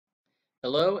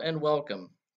Hello and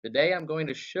welcome. Today I'm going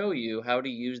to show you how to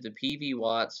use the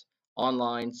PVWatts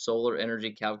online solar energy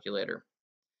calculator.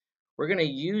 We're going to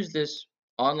use this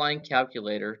online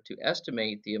calculator to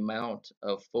estimate the amount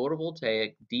of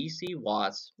photovoltaic DC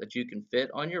watts that you can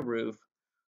fit on your roof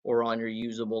or on your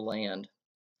usable land.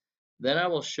 Then I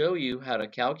will show you how to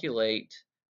calculate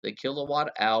the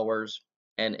kilowatt hours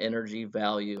and energy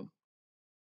value.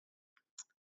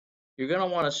 You're going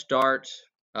to want to start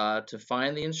to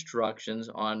find the instructions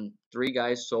on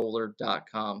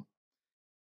 3guyssolar.com.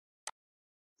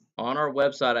 On our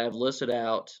website, I have listed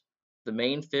out the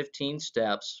main 15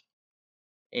 steps,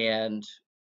 and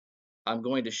I'm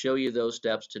going to show you those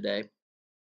steps today.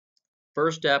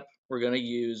 First step we're going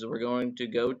to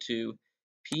go to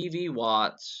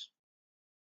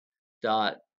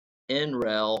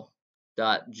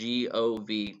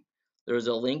pvwatts.nrel.gov. There's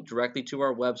a link directly to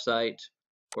our website,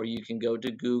 or you can go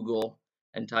to Google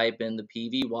and type in the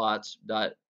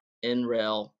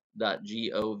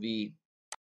pvwatts.nrel.gov.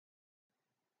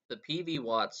 The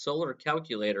PVWatts solar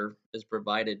calculator is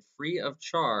provided free of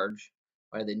charge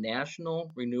by the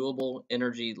National Renewable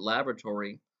Energy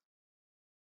Laboratory.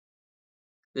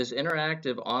 This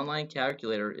interactive online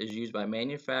calculator is used by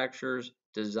manufacturers,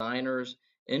 designers,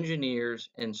 engineers,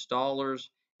 installers,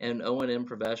 and O&M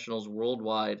professionals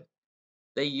worldwide.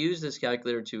 They use this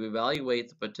calculator to evaluate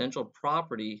the potential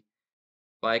property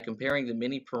by comparing the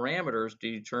many parameters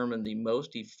to determine the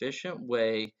most efficient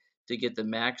way to get the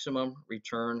maximum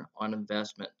return on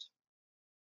investment.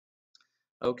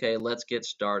 Okay, let's get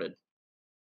started.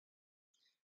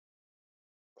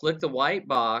 Click the white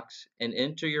box and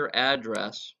enter your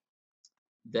address,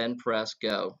 then press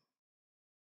go.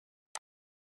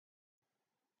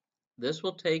 This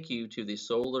will take you to the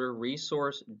Solar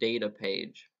Resource Data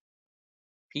page.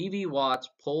 PVWatts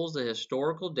pulls the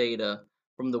historical data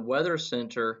from the Weather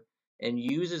Center and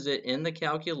uses it in the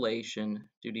calculation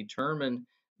to determine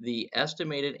the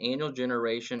estimated annual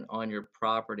generation on your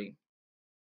property.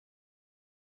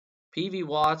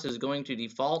 PVWatts is going to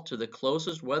default to the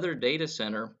closest weather data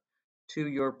center to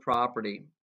your property.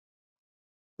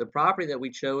 The property that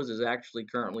we chose is actually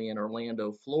currently in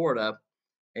Orlando, Florida,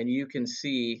 and you can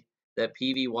see that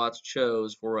PVWatts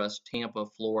chose for us Tampa,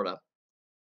 Florida.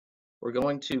 We're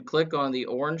going to click on the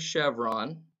orange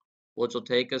chevron, which will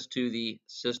take us to the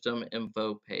system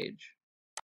info page.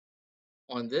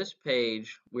 On this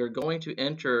page, we're going to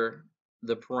enter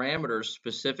the parameters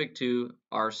specific to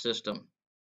our system.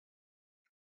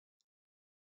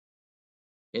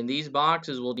 In these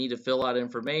boxes, we'll need to fill out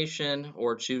information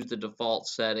or choose the default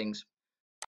settings.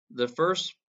 The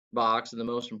first box, and the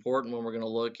most important one we're going to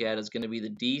look at, is going to be the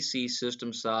DC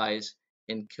system size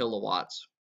in kilowatts.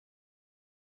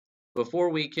 Before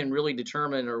we can really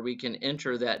determine or we can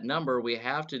enter that number, we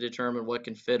have to determine what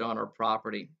can fit on our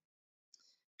property.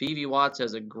 PVWatts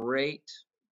has a great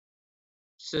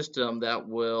system that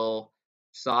will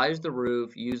size the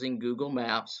roof using Google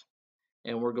Maps,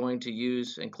 and we're going to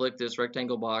use and click this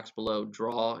rectangle box below,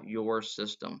 Draw Your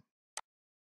System.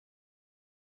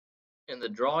 In the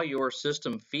Draw Your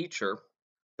System feature,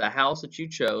 the house that you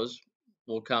chose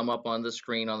will come up on the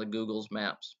screen on the Google's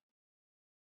Maps.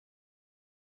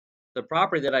 The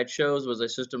property that I chose was a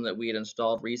system that we had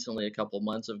installed recently a couple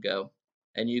months ago,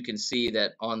 and you can see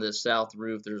that on this south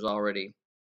roof there's already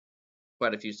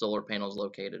quite a few solar panels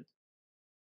located.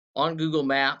 On Google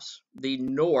Maps, the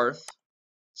north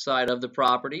side of the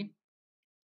property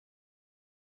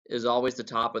is always the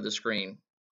top of the screen.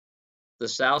 The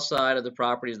south side of the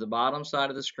property is the bottom side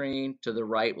of the screen. To the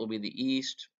right will be the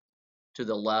east. To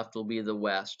the left will be the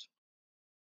west.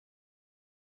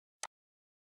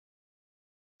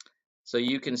 So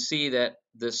you can see that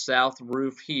the south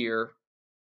roof here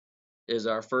is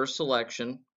our first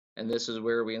selection, and this is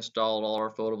where we installed all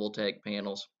our photovoltaic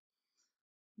panels.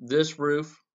 This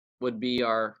roof would be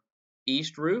our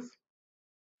east roof.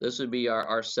 This would be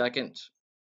our second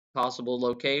possible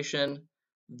location.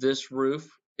 This roof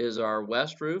is our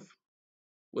west roof,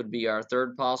 would be our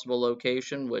third possible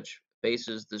location, which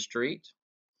faces the street.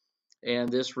 And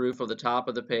this roof of the top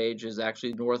of the page is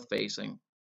actually north facing.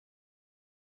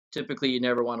 Typically, you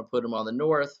never want to put them on the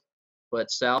north, but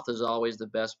south is always the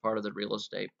best part of the real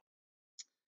estate.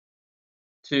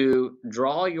 To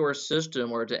draw your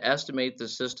system or to estimate the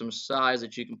system size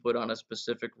that you can put on a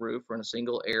specific roof or in a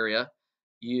single area,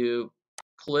 you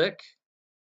click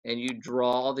and you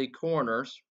draw the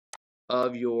corners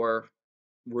of your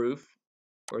roof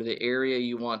or the area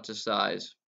you want to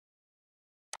size.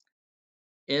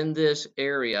 In this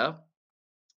area,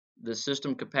 the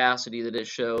system capacity that it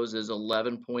shows is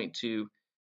 11.2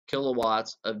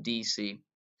 kilowatts of DC.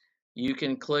 You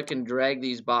can click and drag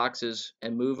these boxes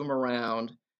and move them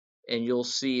around, and you'll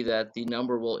see that the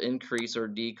number will increase or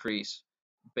decrease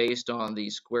based on the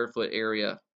square foot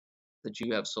area that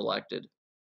you have selected.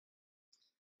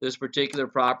 This particular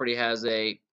property has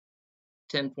a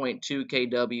 10.2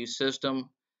 kW system,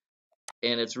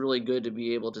 and it's really good to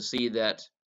be able to see that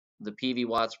the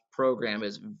PVWatts program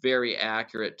is very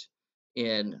accurate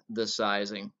in the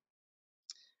sizing.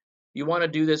 You want to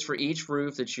do this for each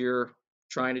roof that you're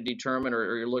trying to determine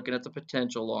or you're looking at the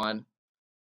potential on.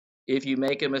 If you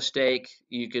make a mistake,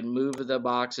 you can move the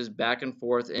boxes back and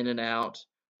forth in and out,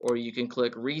 or you can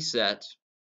click reset,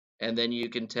 and then you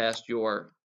can test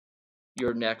your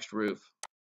next roof.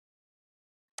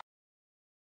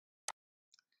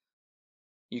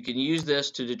 You can use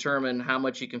this to determine how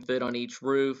much you can fit on each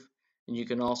roof, and you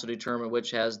can also determine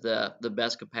which has the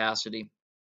best capacity.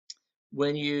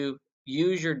 When you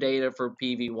use your data for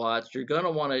PVWatts, you're going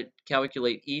to want to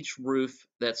calculate each roof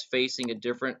that's facing a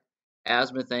different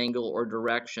azimuth angle or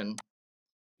direction.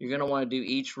 You're going to want to do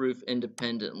each roof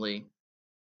independently.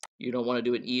 You don't want to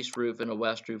do an east roof and a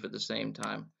west roof at the same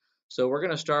time. So we're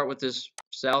going to start with this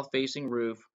south-facing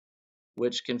roof,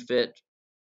 which can fit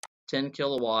 10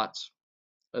 kilowatts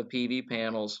of PV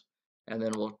panels, and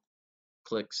then we'll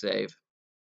click Save.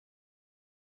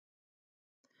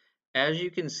 As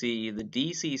you can see, the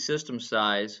DC system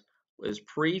size is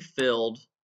pre-filled,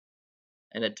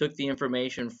 and it took the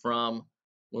information from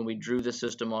when we drew the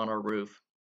system on our roof.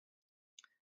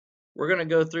 We're going to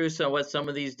go through what some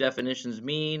of these definitions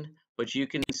mean, but you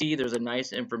can see there's a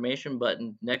nice information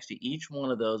button next to each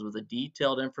one of those with a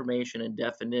detailed information and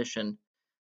definition,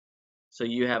 so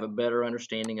you have a better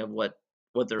understanding of what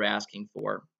they're asking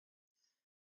for.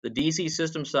 The DC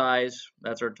system size,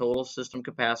 that's our total system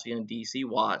capacity in DC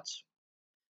watts.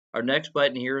 Our next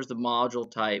button here is the module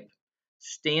type.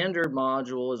 Standard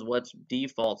module is what's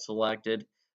default selected.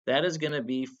 That is going to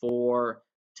be for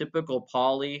typical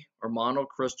poly or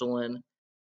monocrystalline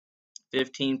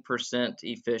 15%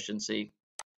 efficiency.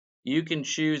 You can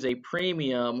choose a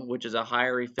premium, which is a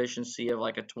higher efficiency of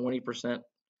like a 20%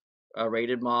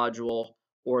 rated module,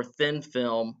 or thin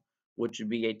film, which would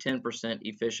be a 10%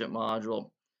 efficient module.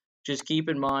 Just keep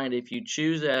in mind, if you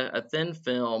choose a thin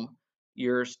film,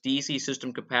 your DC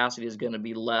system capacity is going to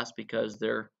be less because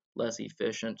they're less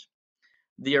efficient.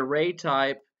 The array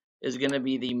type is going to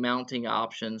be the mounting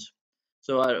options.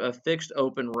 So a fixed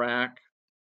open rack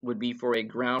would be for a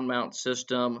ground mount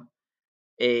system.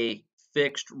 A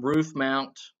fixed roof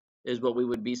mount is what we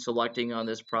would be selecting on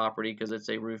this property because it's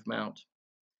a roof mount.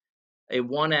 A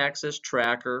one-axis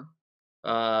tracker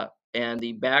and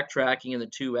the backtracking and the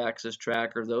two-axis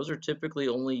tracker, those are typically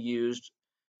only used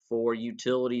for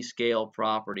utility scale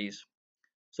properties.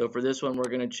 So for this one, we're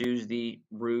going to choose the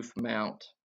roof mount.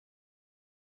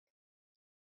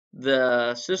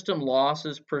 The system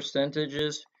losses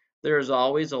percentages, there is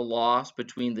always a loss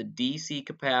between the DC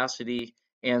capacity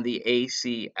and the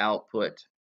AC output.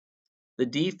 The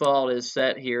default is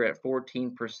set here at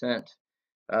 14%.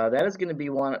 That is going to be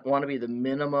want to be the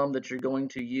minimum that you're going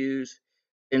to use.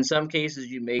 In some cases,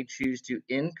 you may choose to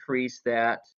increase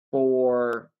that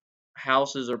for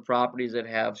houses or properties that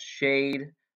have shade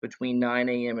between 9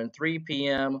 a.m. and 3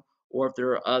 p.m., or if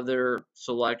there are other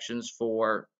selections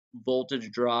for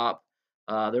voltage drop.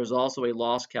 There's also a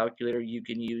loss calculator you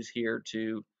can use here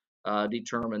to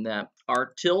determine that.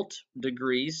 Our tilt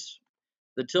degrees.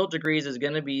 The tilt degrees is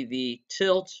going to be the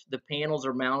tilt the panels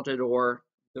are mounted or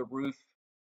the roof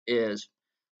is.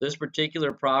 This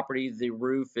particular property, the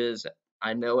roof is,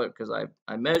 I know it because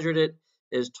I measured it,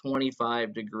 is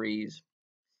 25 degrees.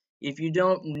 If you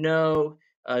don't know,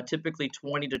 typically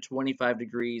 20 to 25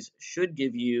 degrees should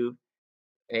give you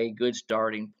a good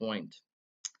starting point.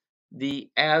 The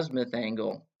azimuth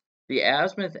angle. The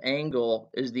azimuth angle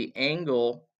is the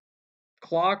angle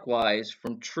clockwise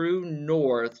from true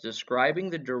north, describing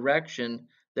the direction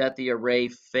that the array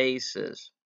faces.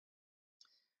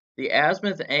 The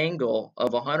azimuth angle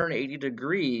of 180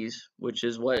 degrees, which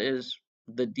is what is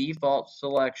the default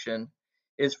selection,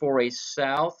 is for a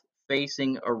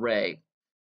south-facing array.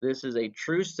 This is a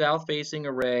true south-facing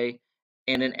array,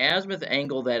 and an azimuth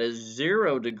angle that is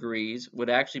 0 degrees would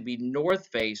actually be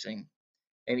north-facing.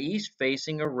 An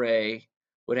east-facing array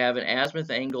would have an azimuth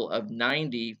angle of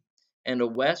 90, and a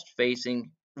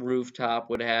west-facing rooftop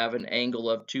would have an angle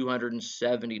of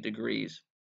 270 degrees.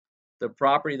 The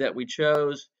property that we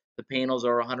chose, the panels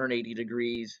are 180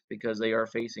 degrees because they are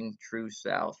facing true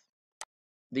south.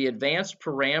 The advanced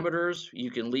parameters, you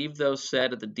can leave those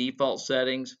set at the default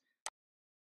settings.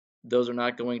 Those are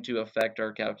not going to affect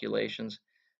our calculations.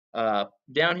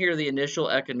 Down here, the initial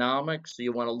economics, so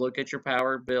you want to look at your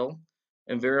power bill.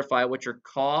 and verify what your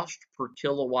cost per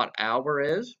kilowatt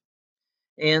hour is.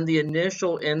 And the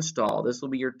initial install, this will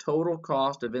be your total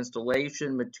cost of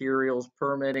installation, materials,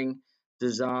 permitting,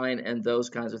 design, and those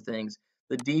kinds of things.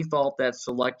 The default that's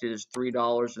selected is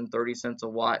 $3.30 a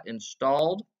watt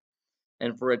installed.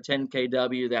 And for a 10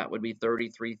 kW, that would be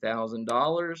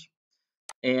 $33,000.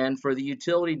 And for the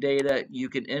utility data, you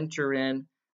can enter in,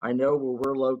 I know where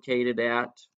we're located at,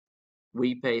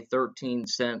 we pay 13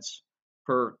 cents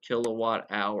per kilowatt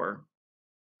hour.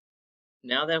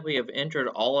 Now that we have entered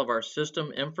all of our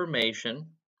system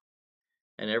information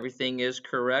and everything is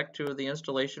correct to the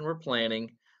installation we're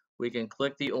planning, we can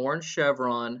click the orange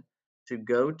chevron to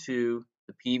go to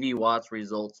the PVWatts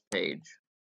results page.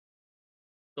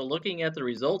 So looking at the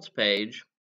results page,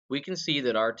 we can see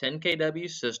that our 10 kW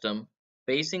system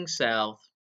facing south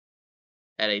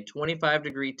at a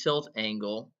 25-degree tilt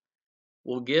angle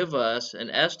will give us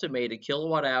an estimated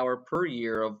kilowatt hour per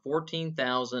year of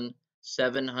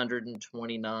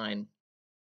 14,729.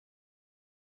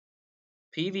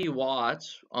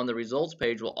 PVWatts on the results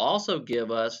page will also give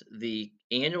us the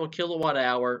annual kilowatt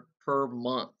hour per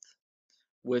month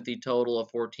with the total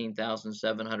of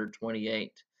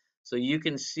 14,728. So you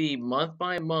can see month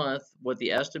by month what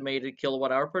the estimated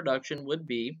kilowatt hour production would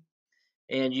be.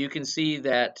 And you can see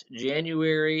that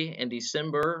January and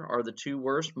December are the two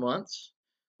worst months,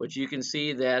 but you can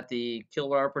see that the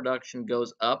kilowatt hour production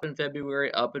goes up in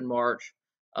February, up in March,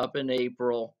 up in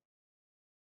April,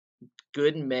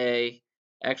 good in May,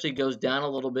 actually goes down a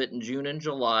little bit in June and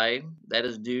July. That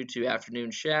is due to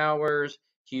afternoon showers,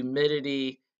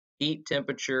 humidity, heat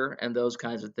temperature, and those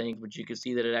kinds of things, but you can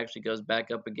see that it actually goes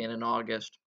back up again in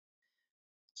August.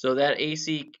 So that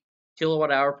AC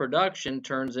kilowatt hour production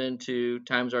turns into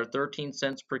times our 13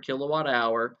 cents per kilowatt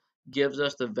hour, gives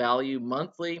us the value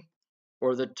monthly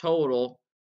or the total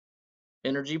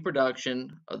energy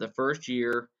production of the first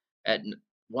year at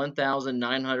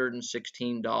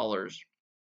 $1,916.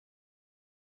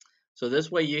 So this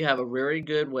way you have a very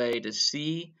good way to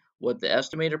see what the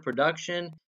estimated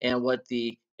production and what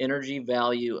the energy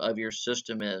value of your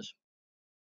system is.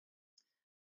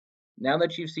 Now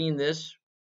that you've seen this,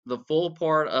 the full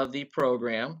part of the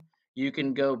program, you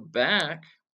can go back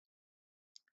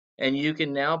and you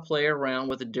can now play around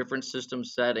with the different system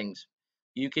settings.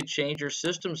 You could change your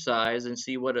system size and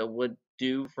see what it would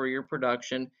do for your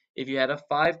production if you had a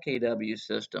 5 kW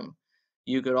system.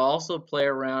 You could also play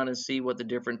around and see what the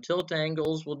different tilt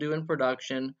angles will do in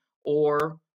production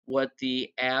or what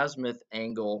the azimuth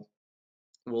angle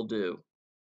will do.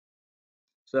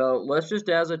 So let's just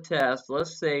as a test,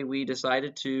 let's say we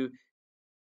decided to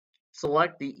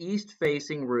select the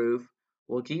east-facing roof.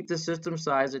 We'll keep the system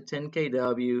size at 10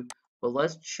 kW, but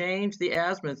let's change the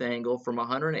azimuth angle from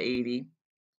 180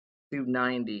 to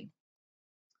 90.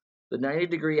 The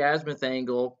 90-degree azimuth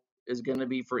angle is going to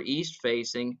be for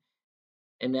east-facing,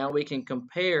 and now we can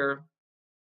compare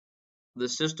the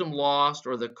system loss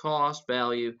or the cost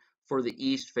value for the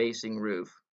east-facing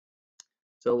roof.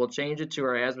 So we'll change it to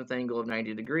our azimuth angle of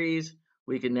 90 degrees.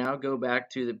 We can now go back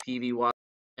to the PVWatts.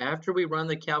 After we run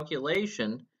the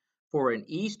calculation for an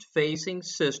east-facing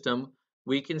system,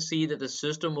 we can see that the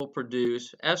system will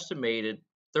produce estimated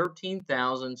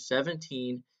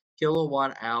 13,017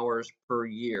 kilowatt hours per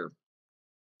year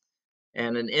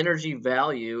and an energy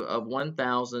value of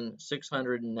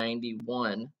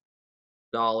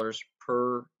 $1,691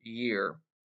 per year.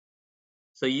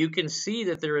 So you can see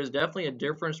that there is definitely a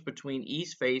difference between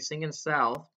east-facing and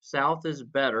south. South is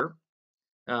better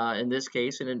in this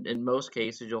case, and in most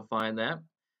cases you'll find that.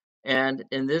 And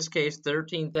in this case,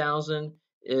 13,000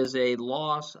 is a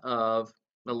loss of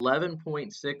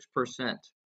 11.6%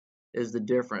 is the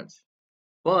difference.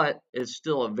 But it's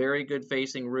still a very good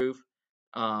facing roof.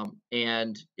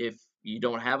 And if you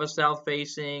don't have a south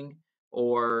facing,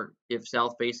 or if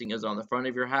south facing is on the front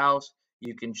of your house,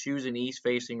 you can choose an east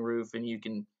facing roof, and you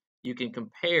can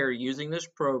compare using this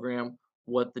program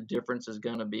what the difference is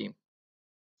going to be.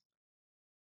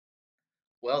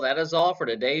 Well, that is all for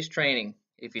today's training.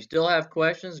 If you still have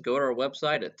questions, go to our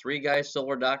website at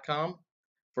 3guyssolar.com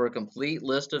for a complete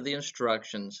list of the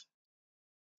instructions.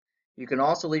 You can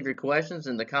also leave your questions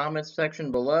in the comments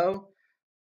section below.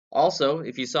 Also,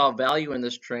 if you saw value in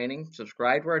this training,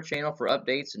 subscribe to our channel for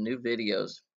updates and new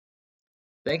videos.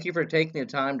 Thank you for taking the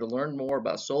time to learn more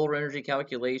about solar energy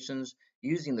calculations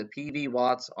using the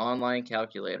PVWatts online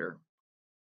calculator.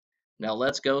 Now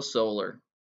let's go solar.